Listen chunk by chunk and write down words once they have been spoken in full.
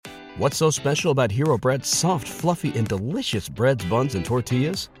What's so special about Hero Bread's soft, fluffy, and delicious breads, buns, and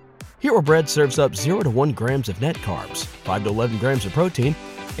tortillas? Hero Bread serves up 0 to 1 grams of net carbs, 5 to 11 grams of protein,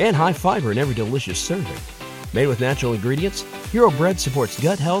 and high fiber in every delicious serving. Made with natural ingredients, Hero Bread supports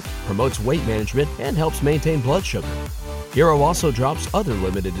gut health, promotes weight management, and helps maintain blood sugar. Hero also drops other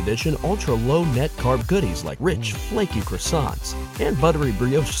limited edition ultra-low net carb goodies like rich, flaky croissants and buttery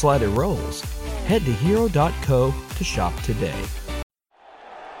brioche slider rolls. Head to hero.co to shop today.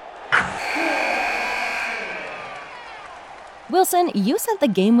 Wilson, you sent the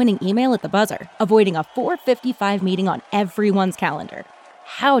game-winning email at the buzzer, avoiding a 4:55 meeting on everyone's calendar.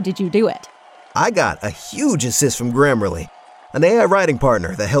 How did you do it? I got a huge assist from Grammarly, an AI writing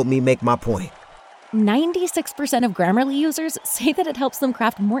partner that helped me make my point. 96% of Grammarly users say that it helps them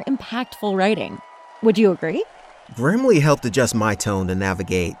craft more impactful writing. Would you agree? Grammarly helped adjust my tone to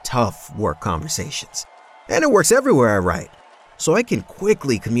navigate tough work conversations. And it works everywhere I write, so I can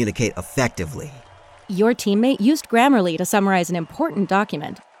quickly communicate effectively. Your teammate used Grammarly to summarize an important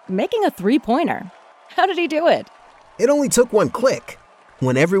document, making a 3-pointer. How did he do it? It only took one click.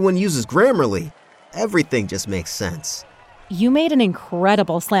 When everyone uses Grammarly, everything just makes sense. You made an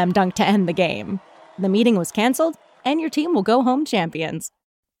incredible slam dunk to end the game. The meeting was canceled, and your team will go home champions.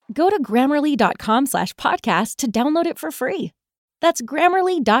 Go to Grammarly.com/podcast to download it for free. That's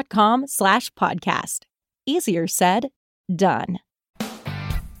Grammarly.com/podcast. Easier said, done.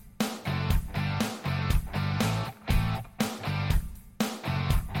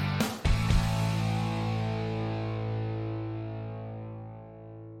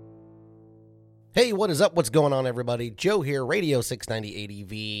 Hey, what is up? What's going on, everybody? Joe here, Radio 690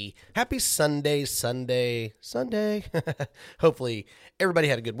 ADV. Happy Sunday. Hopefully, everybody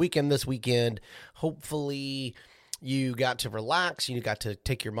had a good weekend this weekend. Hopefully, you got to relax. You got to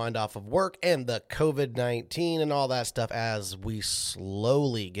take your mind off of work and the COVID-19 and all that stuff as we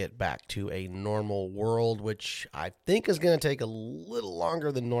slowly get back to a normal world, which I think is going to take a little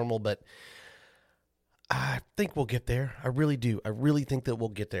longer than normal, but I think we'll get there. I really do. I really think that we'll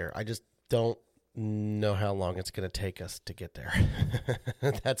get there. I just don't know how long it's going to take us to get there.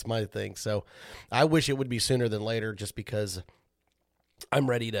 That's my thing. So I wish it would be sooner than later, just because I'm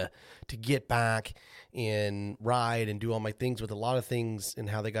ready to get back and ride and do all my things. With a lot of things and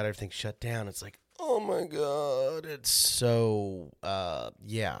how they got everything shut down, it's like, oh my God, it's so,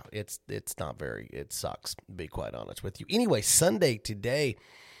 it's not very, it sucks, to be quite honest with you. Anyway, Sunday today,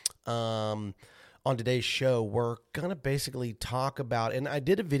 on today's show, we're going to basically talk about, and I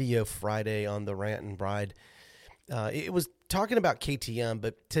did a video Friday on the Rant and Bride. It was talking about KTM,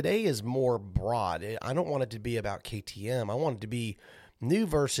 but today is more broad. I don't want it to be about KTM. I want it to be new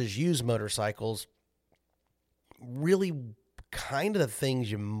versus used motorcycles. Really kind of the things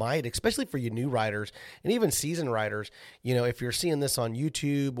you might, especially for you new riders and even seasoned riders, you know, if you're seeing this on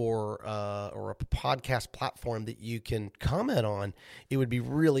YouTube or a podcast platform that you can comment on, it would be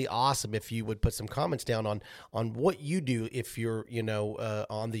really awesome if you would put some comments down on what you do if you're,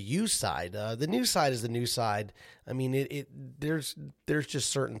 on the used side. The new side is the new side. I mean, there's just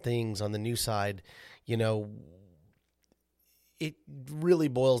certain things on the new side, it really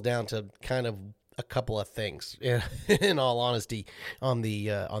boils down to kind of a couple of things, in all honesty, on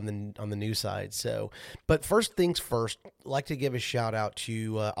the new side. So, but first things first, I'd like to give a shout out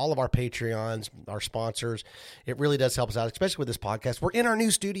to all of our Patreons, our sponsors. It really does help us out, especially with this podcast. We're in our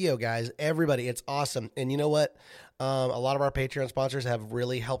new studio, guys. Everybody, it's awesome. And you know what? A lot of our Patreon sponsors have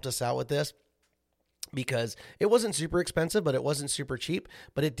really helped us out with this, because it wasn't super expensive, but it wasn't super cheap,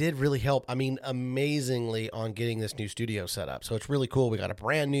 but it did really help. I mean, amazingly on getting this new studio set up. So it's really cool. We got a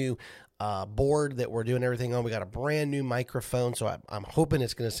brand new board that we're doing everything on. We got a brand new microphone. So I'm hoping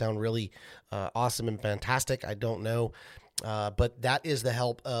it's going to sound really awesome and fantastic. I don't know. But that is the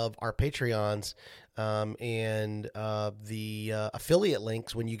help of our Patreons and the affiliate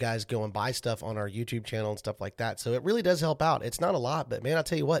links when you guys go and buy stuff on our YouTube channel and stuff like that. So it really does help out. It's not a lot, but man, I'll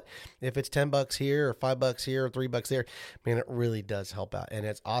tell you what, if it's $10 here or $5 here or $3 there, man, it really does help out, and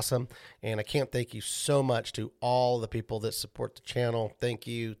it's awesome. And I can't thank you so much to all the people that support the channel. Thank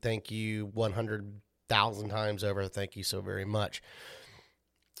you 100,000 times over. Thank you so very much.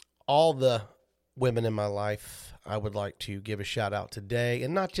 All the women in my life, I would like to give a shout out today,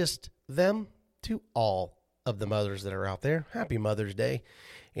 and not just them, to all of the mothers that are out there. Happy Mother's Day.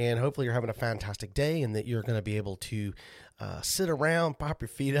 And hopefully you're having a fantastic day, and that you're going to be able to sit around, pop your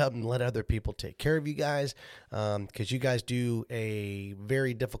feet up, and let other people take care of you guys, because you guys do a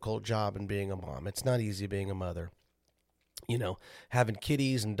very difficult job in being a mom. It's not easy being a mother. Having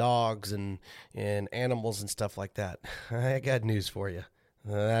kitties and dogs and animals and stuff like that. I got news for you.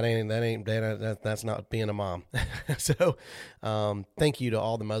 That's not being a mom. So, thank you to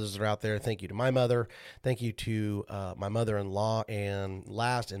all the mothers that are out there. Thank you to my mother. Thank you to my mother-in-law. And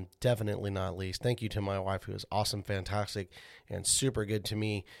last and definitely not least, thank you to my wife, who is awesome, fantastic, and super good to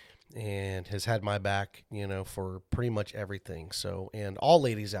me, and has had my back, for pretty much everything. So, and all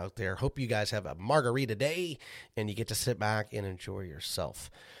ladies out there, hope you guys have a margarita day and you get to sit back and enjoy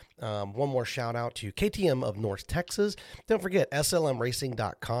yourself. One more shout out to KTM of North Texas. Don't forget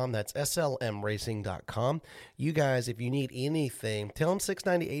slmracing.com. That's slmracing.com. You guys, if you need anything, tell them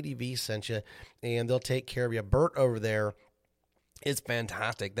 690 ADV sent you, and they'll take care of you. Bert over there is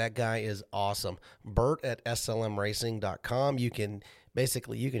fantastic. That guy is awesome. Bert at slmracing.com. You can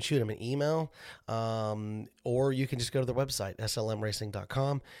shoot him an email, or you can just go to their website,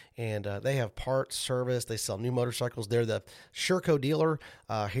 slmracing.com, and they have parts, service. They sell new motorcycles. They're the Sherco dealer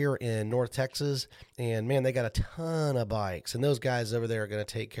here in North Texas, and man, they got a ton of bikes. And those guys over there are going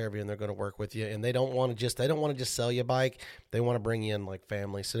to take care of you, and they're going to work with you. And they don't want to just sell you a bike. They want to bring you in like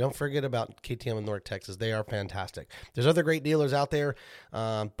family. So don't forget about KTM in North Texas. They are fantastic. There's other great dealers out there,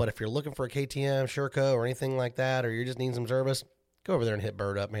 but if you're looking for a KTM, Sherco, or anything like that, or you're just needing some service, go over there and hit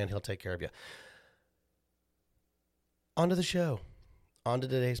Bird up, man. He'll take care of you. On to the show. On to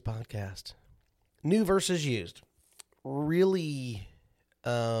today's podcast. New versus used. Really,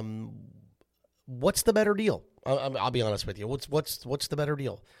 what's the better deal? I'll be honest with you. What's the better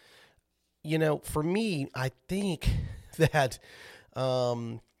deal? For me, I think that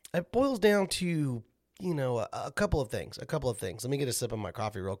it boils down to, a couple of things. Let me get a sip of my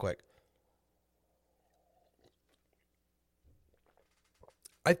coffee real quick.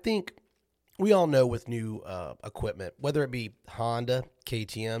 I think we all know with new equipment, whether it be Honda,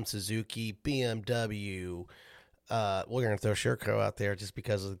 KTM, Suzuki, BMW, we're going to throw Sherco out there just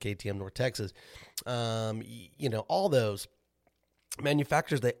because of the KTM North Texas. All those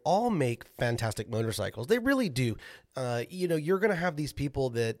manufacturers, they all make fantastic motorcycles. They really do. You're going to have these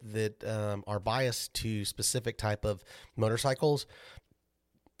people that are biased to specific type of motorcycles.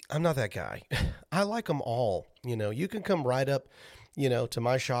 I'm not that guy. I like them all. You can come right up to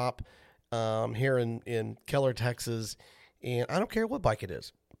my shop here in Keller, Texas, and I don't care what bike it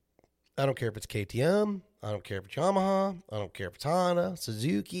is. I don't care if it's KTM. I don't care if it's Yamaha. I don't care if it's Honda,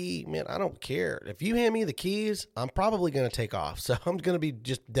 Suzuki. Man, I don't care. If you hand me the keys, I'm probably going to take off. So I'm going to be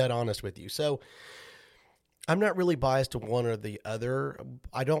just dead honest with you. So I'm not really biased to one or the other.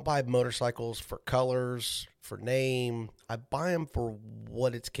 I don't buy motorcycles for colors, for name. I buy them for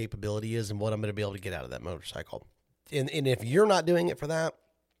what its capability is and what I'm going to be able to get out of that motorcycle. And if you're not doing it for that,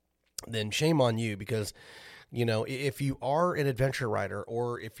 then shame on you, because, if you are an adventure rider,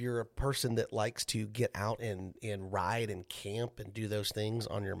 or if you're a person that likes to get out and ride and camp and do those things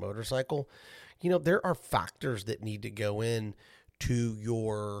on your motorcycle, there are factors that need to go in to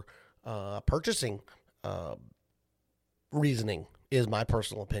your purchasing reasoning, is my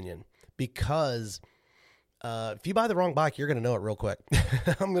personal opinion. Because if you buy the wrong bike, you're going to know it real quick.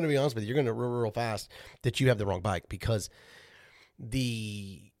 I'm going to be honest with you. You're going to know real fast that you have the wrong bike, because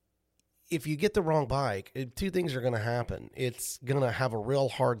if you get the wrong bike, two things are going to happen. It's going to have a real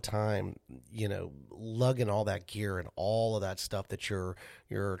hard time, lugging all that gear and all of that stuff that you're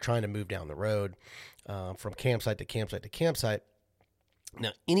trying to move down the road from campsite to campsite to campsite.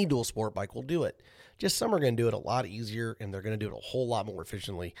 Now, any dual sport bike will do it. Just some are going to do it a lot easier, and they're going to do it a whole lot more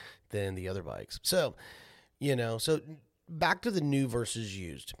efficiently than the other bikes. So, so back to the new versus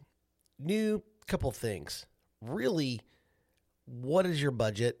used. New, couple things. Really, what is your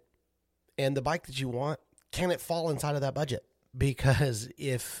budget? And the bike that you want, can it fall inside of that budget? Because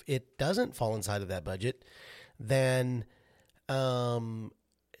if it doesn't fall inside of that budget, then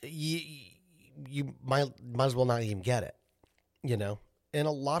you might as well not even get it, And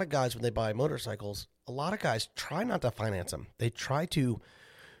a lot of guys, when they buy motorcycles, a lot of guys try not to finance them. They try to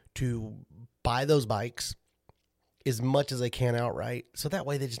buy those bikes as much as they can outright, so that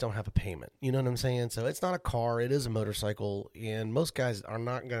way they just don't have a payment. You know what I'm saying? So it's not a car, it is a motorcycle, and most guys are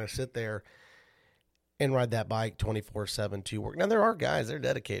not going to sit there and ride that bike 24/7 to work. Now, there are guys, they're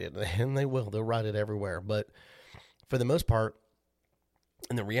dedicated, and they'll ride it everywhere, but for the most part,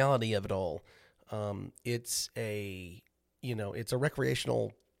 and the reality of it all, it's a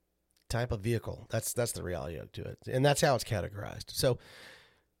recreational type of vehicle. That's the reality to it, and that's how it's categorized. So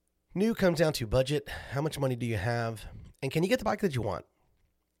new comes down to budget. How much money do you have? And can you get the bike that you want?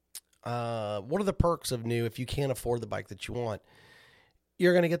 What are the perks of new if you can't afford the bike that you want?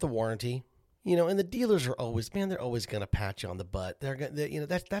 You're going to get the warranty, and the dealers are they're always going to pat you on the butt.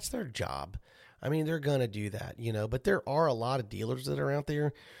 That's their job. I mean, they're going to do that, but there are a lot of dealers that are out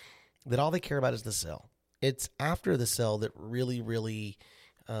there that all they care about is the sell. It's after the sale that really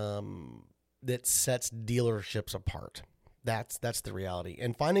that sets dealerships apart. That's the reality.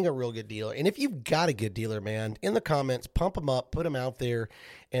 And finding a real good dealer. And if you've got a good dealer, man, in the comments, pump them up, put them out there,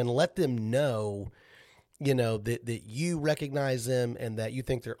 and let them know, that you recognize them and that you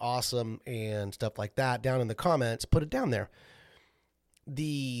think they're awesome and stuff like that. Down in the comments, put it down there.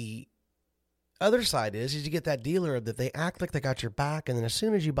 The other side is you get that dealer that they act like they got your back, and then as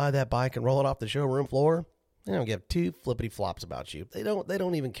soon as you buy that bike and roll it off the showroom floor, they don't give two flippity flops about you. They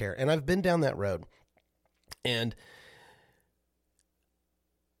don't even care. And I've been down that road. And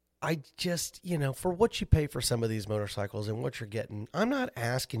I just, for what you pay for some of these motorcycles and what you're getting, I'm not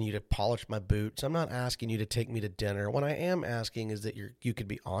asking you to polish my boots. I'm not asking you to take me to dinner. What I am asking is that you could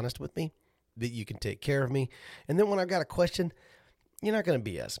be honest with me, that you can take care of me. And then when I've got a question, you're not going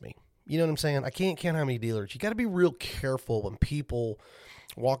to BS me. You know what I'm saying? I can't count how many dealers. You got to be real careful when people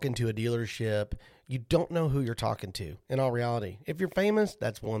walk into a dealership. You don't know who you're talking to in all reality. If you're famous,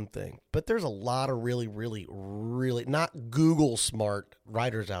 that's one thing. But there's a lot of really not Google smart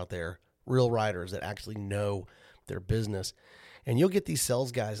riders out there, real riders that actually know their business. And you'll get these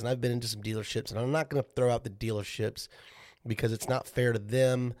sales guys, and I've been into some dealerships, and I'm not going to throw out the dealerships because it's not fair to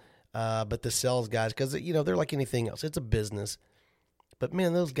them, but the sales guys, because, they're like anything else. It's a business. But,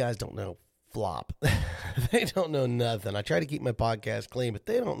 man, those guys don't know flop. They don't know nothing. I try to keep my podcast clean, but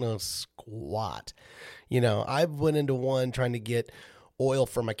they don't know squat. I went into one trying to get oil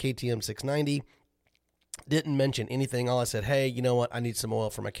for my KTM 690. Didn't mention anything. All I said, hey, you know what? I need some oil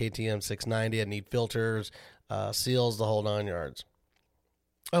for my KTM 690. I need filters, seals, the whole 9 yards.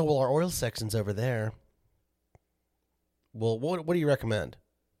 Oh, well, our oil section's over there. Well, what do you recommend?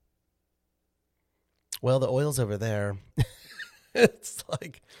 Well, the oil's over there. It's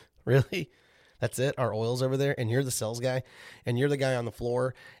like, really? That's it? Our oil's over there? And you're the sales guy? And you're the guy on the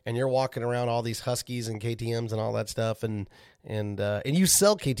floor? And you're walking around all these Huskies and KTMs and all that stuff? And you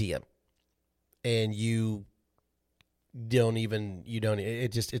sell KTM? And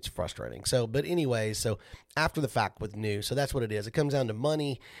it's frustrating. So, but anyway, so after the fact with new, so that's what it is. It comes down to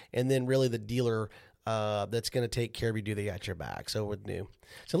money, and then really the dealer that's going to take care of you, do they got your back? So with new.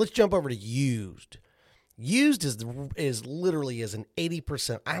 So let's jump over to used. Used is literally an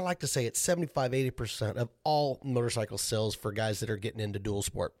 80%. I like to say it's 75-80% of all motorcycle sales for guys that are getting into dual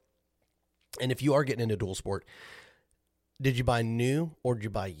sport. And if you are getting into dual sport, did you buy new or did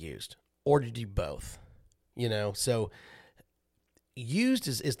you buy used? Or did you both? So used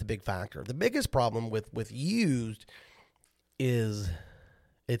is the big factor. The biggest problem with used is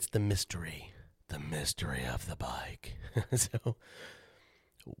it's the mystery of the bike. So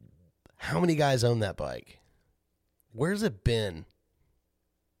how many guys own that bike? Where's it been?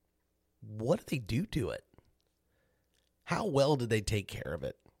 What did they do to it? How well did they take care of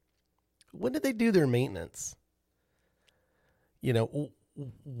it? When did they do their maintenance?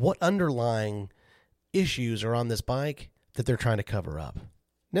 What underlying issues are on this bike that they're trying to cover up?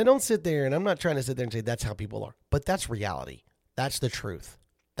 Now, don't sit there, and I'm not trying to sit there and say that's how people are, but that's reality. That's the truth.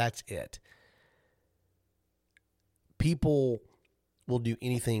 That's it. People will do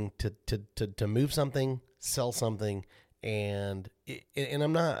anything to move something, sell something, and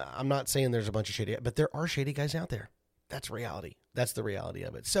I'm not saying there's a bunch of shady, but there are shady guys out there. That's reality. That's the reality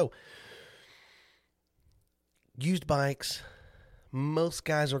of it. So, used bikes, most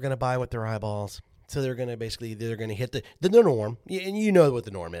guys are going to buy with their eyeballs. So they're going to hit the norm, and you know what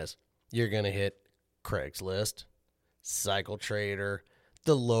the norm is. You're going to hit Craigslist, Cycle Trader,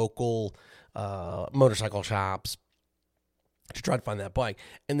 the local motorcycle shops, to try to find that bike.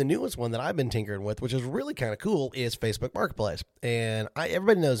 And the newest one that I've been tinkering with, which is really kind of cool, is Facebook Marketplace. And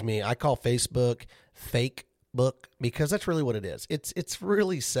everybody knows me. I call Facebook fake book because that's really what it is. It's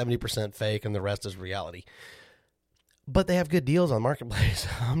really 70% fake and the rest is reality. But they have good deals on Marketplace.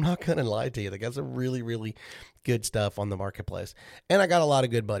 I'm not going to lie to you. They got some really, really good stuff on the Marketplace. And I got a lot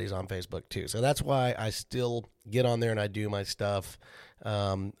of good buddies on Facebook too. So that's why I still get on there and I do my stuff.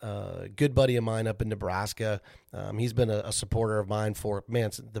 Good buddy of mine up in Nebraska. He's been a supporter of mine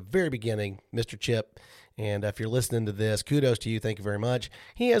since the very beginning, Mr. Chip. And if you're listening to this, kudos to you. Thank you very much.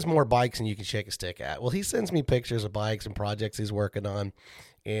 He has more bikes than you can shake a stick at. Well, he sends me pictures of bikes and projects he's working on.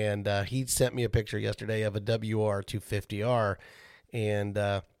 And he sent me a picture yesterday of a WR250R. And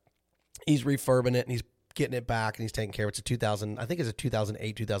he's refurbing it and he's getting it back and he's taking care of it. I think it's a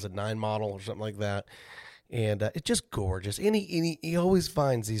 2008, 2009 model or something like that. And it's just gorgeous. And he always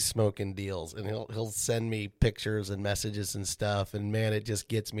finds these smoking deals, and he'll send me pictures and messages and stuff. And man, it just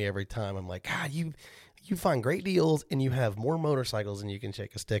gets me every time. I'm like, God, you find great deals and you have more motorcycles than you can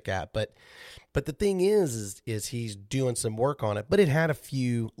shake a stick at. But the thing is he's doing some work on it, but it had a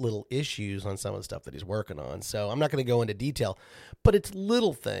few little issues on some of the stuff that he's working on. So I'm not going to go into detail, but it's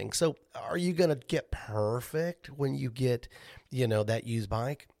little things. So are you going to get perfect when you get, that used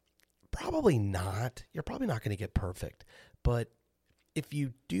bike? Probably not. You're probably not going to get perfect, but if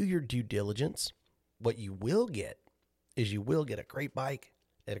you do your due diligence, what you will get is you will get a great bike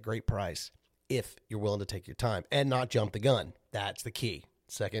at a great price if you're willing to take your time and not jump the gun. That's the key.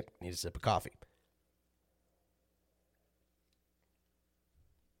 Second, need a sip of coffee.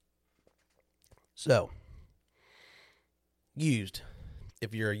 So, used.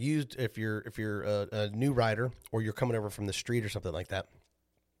 If you're a new rider, or you're coming over from the street or something like that,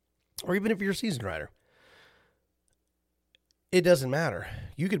 or even if you're a seasoned rider, it doesn't matter.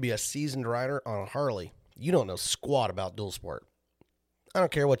 You could be a seasoned rider on a Harley. You don't know squat about dual sport. I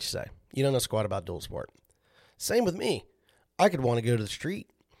don't care what you say. You don't know squat about dual sport. Same with me. I could want to go to the street,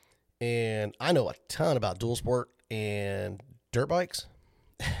 and I know a ton about dual sport and dirt bikes.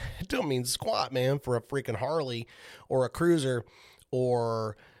 It don't mean squat, man, for a freaking Harley or a cruiser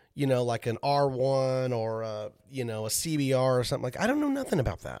or, like an R1 or a CBR or something like that. I don't know nothing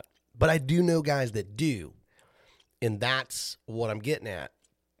about that, but I do know guys that do. And that's what I'm getting at.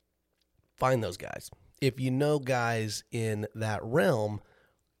 Find those guys. If you know guys in that realm,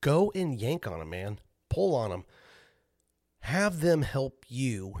 go and yank on them, man. Pull on them. Have them help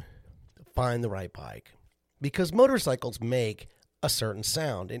you find the right bike. Because motorcycles make a certain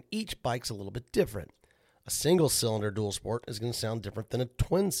sound, and each bike's a little bit different. A single-cylinder dual sport is going to sound different than a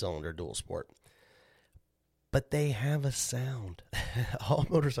twin-cylinder dual sport. But they have a sound. All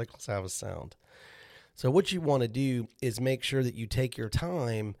motorcycles have a sound. So what you want to do is make sure that you take your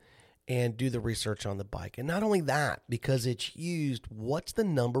time and do the research on the bike. And not only that, because it's used, what's the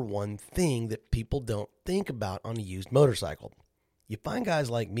number one thing that people don't think about on a used motorcycle? You find guys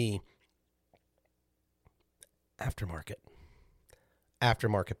like me, aftermarket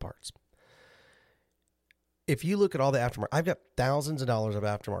parts. If you look at all the aftermarket, I've got thousands of dollars of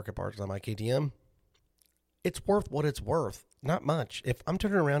aftermarket parts on my KTM. It's worth what it's worth. Not much. If I'm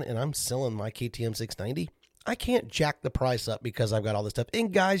turning around and I'm selling my KTM 690, I can't jack the price up because I've got all this stuff.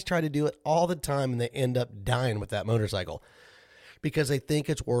 And guys try to do it all the time, and they end up dying with that motorcycle because they think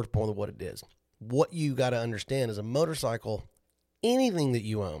it's worth more than what it is. What you got to understand is a motorcycle, anything that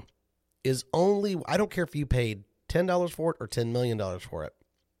you own, is only, I don't care if you paid $10 for it or $10 million for it.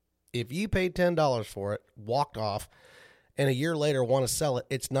 If you paid $10 for it, walked off, and a year later want to sell it,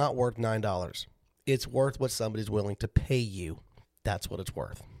 it's not worth $9. It's worth what somebody's willing to pay you. That's what it's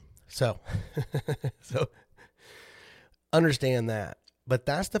worth. So understand that. But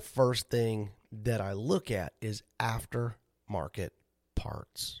that's the first thing that I look at is aftermarket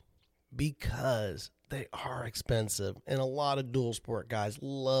parts, because they are expensive. And a lot of dual sport guys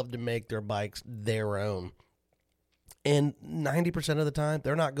love to make their bikes their own. And 90% of the time,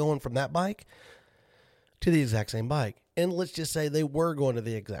 they're not going from that bike to the exact same bike. And let's just say they were going to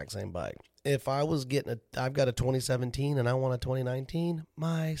the exact same bike. If I was I've got a 2017 and I want a 2019,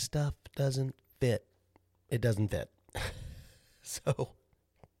 my stuff doesn't fit. It doesn't fit. So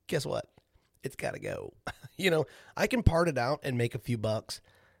guess what? It's got to go. I can part it out and make a few bucks.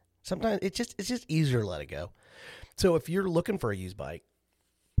 Sometimes it's just easier to let it go. So if you're looking for a used bike,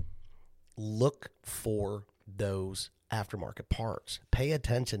 look for those aftermarket parts. Pay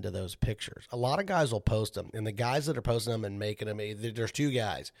attention to those pictures. A lot of guys will post them, and the guys that are posting them and making them, there's two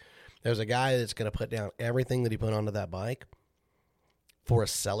guys. There's a guy that's going to put down everything that he put onto that bike for a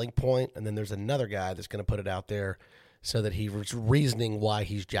selling point, and then there's another guy that's going to put it out there so that he's reasoning why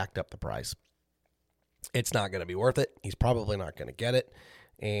he's jacked up the price. It's not going to be worth it. He's probably not going to get it,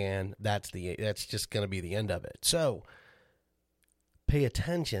 and that's just going to be the end of it. So pay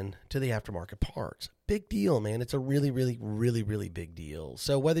attention to the aftermarket parts. Big deal, man. It's a really, really, really, really big deal.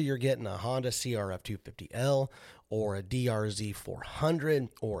 So whether you're getting a Honda CRF 250L or a DRZ 400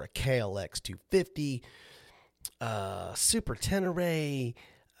 or a KLX 250, Super Tenere,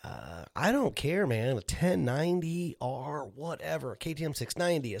 I don't care, man. A 1090 or whatever, a KTM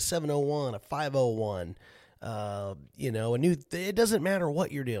 690, a 701, a 501, it doesn't matter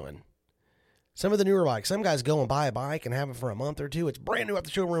what you're doing. Some of the newer bikes, some guys go and buy a bike and have it for a month or two. It's brand new off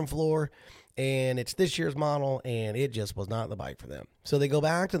the showroom floor, and it's this year's model, and it just was not the bike for them. So they go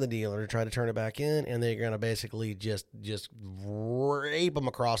back to the dealer to try to turn it back in, and they're going to basically just rape them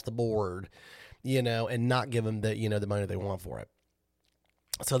across the board, and not give them the money they want for it.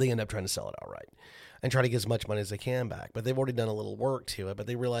 So they end up trying to sell it outright and try to get as much money as they can back. But they've already done a little work to it, but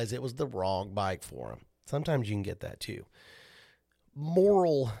they realize it was the wrong bike for them. Sometimes you can get that too.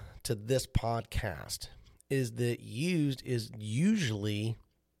 Moral to this podcast is that used is usually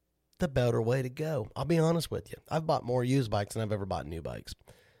the better way to go. I'll be honest with you. I've bought more used bikes than I've ever bought new bikes.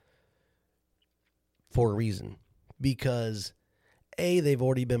 For a reason. Because A, they've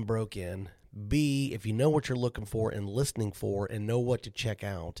already been broke in. B, if you know what you're looking for and listening for and know what to check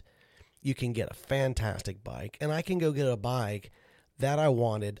out, you can get a fantastic bike. And I can go get a bike that I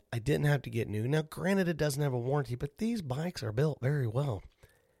wanted. I didn't have to get new. Now, granted, it doesn't have a warranty, but these bikes are built very well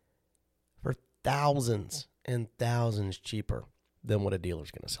for thousands and thousands cheaper than what a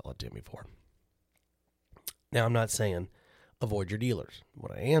dealer's going to sell it to me for. Now, I'm not saying avoid your dealers.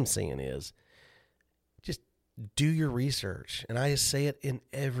 What I am saying is just do your research. And I say it in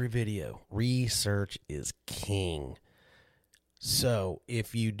every video. Research is king. So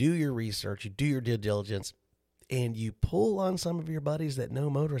if you do your research, you do your due diligence, and you pull on some of your buddies that know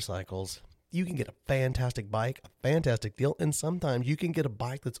motorcycles, you can get a fantastic bike, a fantastic deal, and sometimes you can get a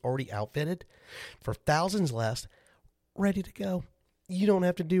bike that's already outfitted for thousands less, ready to go. You don't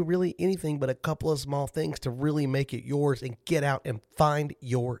have to do really anything but a couple of small things to really make it yours and get out and find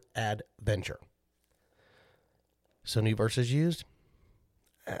your adventure. So new versus used?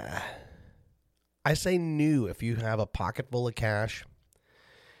 I say new if you have a pocket full of cash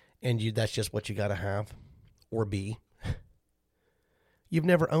and that's just what you got to have. Or B, you've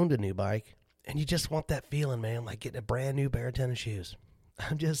never owned a new bike and you just want that feeling, man, like getting a brand new pair of tennis shoes.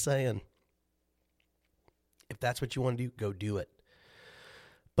 I'm just saying, if that's what you want to do, go do it.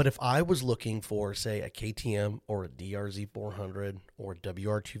 But if I was looking for, say, a KTM or a DRZ 400 or a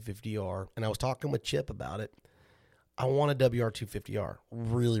WR250R, and I was talking with Chip about it, I want a WR250R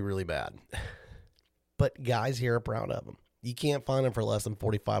really, really bad. But guys here are proud of them. You can't find them for less than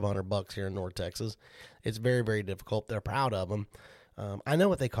 $4,500 here in North Texas. It's very, very difficult. They're proud of them. I know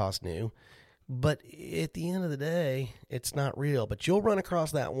what they cost new, but at the end of the day, it's not real. But you'll run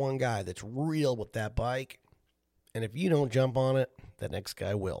across that one guy that's real with that bike, and if you don't jump on it, the next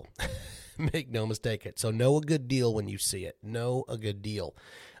guy will. Make no mistake it. So know a good deal when you see it. Know a good deal.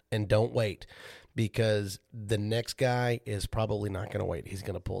 And don't wait, because the next guy is probably not going to wait. He's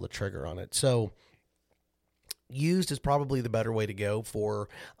going to pull the trigger on it. So used is probably the better way to go for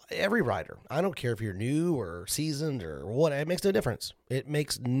every rider. I don't care if you're new or seasoned or what. It makes no difference. It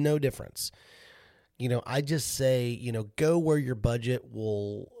makes no difference. You know, I just say, you know, go where your budget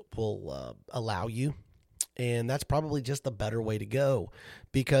will allow you. And that's probably just the better way to go.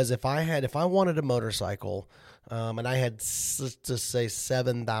 Because if I wanted a motorcycle, and I had, let's just say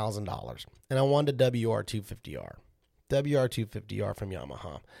 $7,000, and I wanted a WR250R from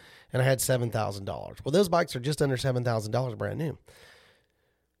Yamaha, and I had $7,000. Well, those bikes are just under $7,000 brand new.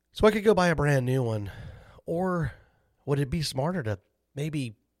 So I could go buy a brand new one. Or would it be smarter to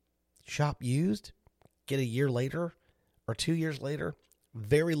maybe shop used, get a year later or 2 years later,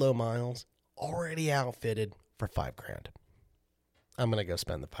 very low miles, already outfitted for $5,000? I'm going to go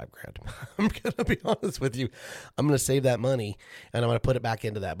spend the $5,000. I'm going to be honest with you. I'm going to save that money and I'm going to put it back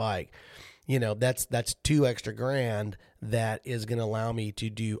into that bike. You know, that's $2 extra grand that is going to allow me to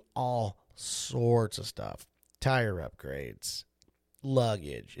do all sorts of stuff. Tire upgrades,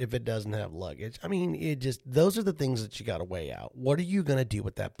 luggage, if it doesn't have luggage. I mean, those are the things that you got to weigh out. What are you going to do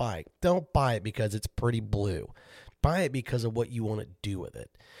with that bike? Don't buy it because it's pretty blue. Buy it because of what you want to do with it.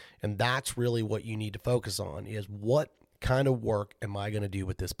 And that's really what you need to focus on, is what kind of work am I going to do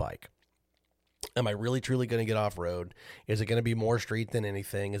with this bike? Am I really truly going to get off-road? Is it going to be more street than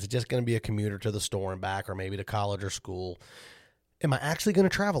anything? Is it just going to be a commuter to the store and back, or maybe to college or school? Am I actually going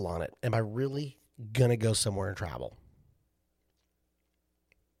to travel on it? Am I really going to go somewhere and travel?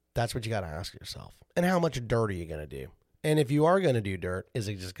 That's what you got to ask yourself. And how much dirt are you going to do? And if you are going to do dirt, is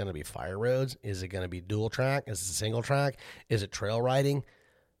it just going to be fire roads? Is it going to be dual track? Is it a single track? Is it trail riding?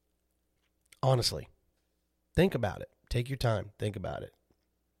 Honestly, think about it. Take your time. Think about it.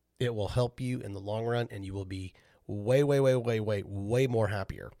 It will help you in the long run, and you will be way more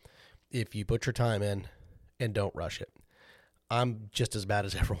happier if you put your time in and don't rush it. I'm just as bad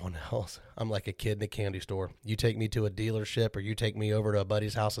as everyone else. I'm like a kid in a candy store. You take me to a dealership, or you take me over to a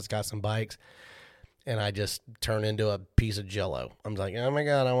buddy's house that's got some bikes, and I just turn into a piece of jello. I'm like, oh my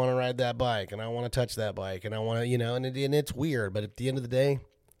God, I want to ride that bike, and I want to touch that bike, and I want to, you know, and it's weird, but at the end of the day,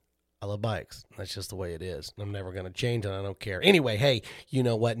 I love bikes. That's just the way it is. I'm never going to change, and I don't care. Anyway, hey, you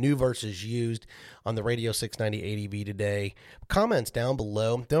know what? New versus used on the Radio 690 ADV today. Comments down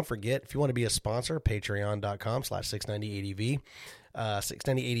below. Don't forget, if you want to be a sponsor, patreon.com/690ADV,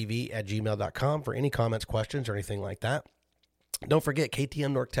 690ADV@gmail.com for any comments, questions, or anything like that. Don't forget,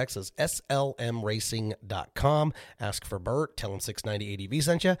 KTM North Texas, slmracing.com. Ask for Bert. Tell him 690 ADV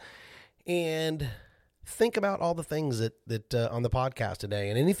sent you. And think about all the things that on the podcast today,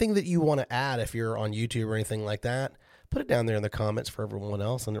 and anything that you want to add if you're on YouTube or anything like that, put it down there in the comments for everyone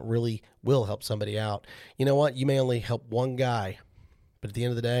else, and it really will help somebody out. You know what? You may only help one guy, but at the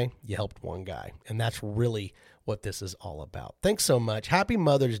end of the day, you helped one guy, and that's really what this is all about. Thanks so much. Happy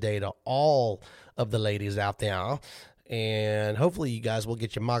Mother's Day to all of the ladies out there, and hopefully you guys will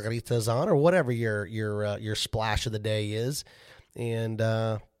get your margaritas on or whatever your splash of the day is, and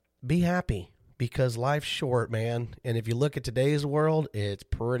be happy. Because life's short, man. And if you look at today's world, it's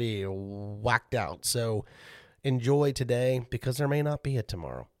pretty whacked out. So enjoy today because there may not be a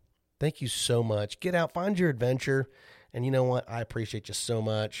tomorrow. Thank you so much. Get out, find your adventure. And you know what? I appreciate you so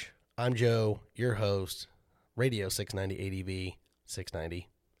much. I'm Joe, your host, Radio 690 ADV 690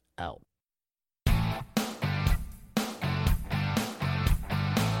 out.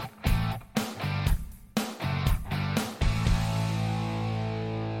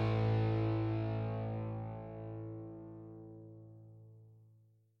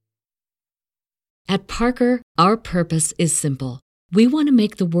 At Parker, our purpose is simple. We want to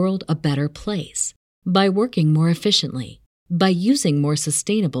make the world a better place by working more efficiently, by using more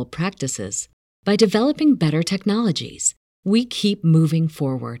sustainable practices, by developing better technologies. We keep moving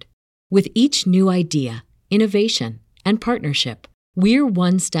forward. With each new idea, innovation, and partnership, we're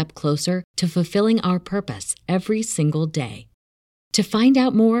one step closer to fulfilling our purpose every single day. To find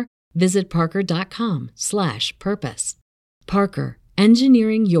out more, visit parker.com/purpose. Parker,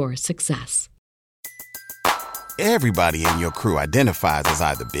 engineering your success. Everybody in your crew identifies as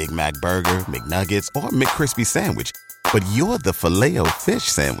either Big Mac Burger, McNuggets, or McCrispy Sandwich. But you're the Filet-O-Fish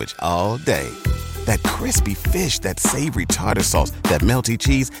Sandwich all day. That crispy fish, that savory tartar sauce, that melty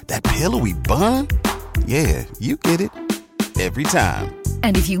cheese, that pillowy bun. Yeah, you get it. Every time.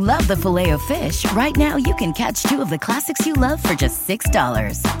 And if you love the Filet-O-Fish, right now you can catch two of the classics you love for just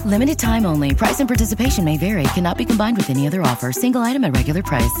 $6. Limited time only. Price and participation may vary. Cannot be combined with any other offer. Single item at regular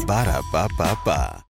price. Ba-da-ba-ba-ba.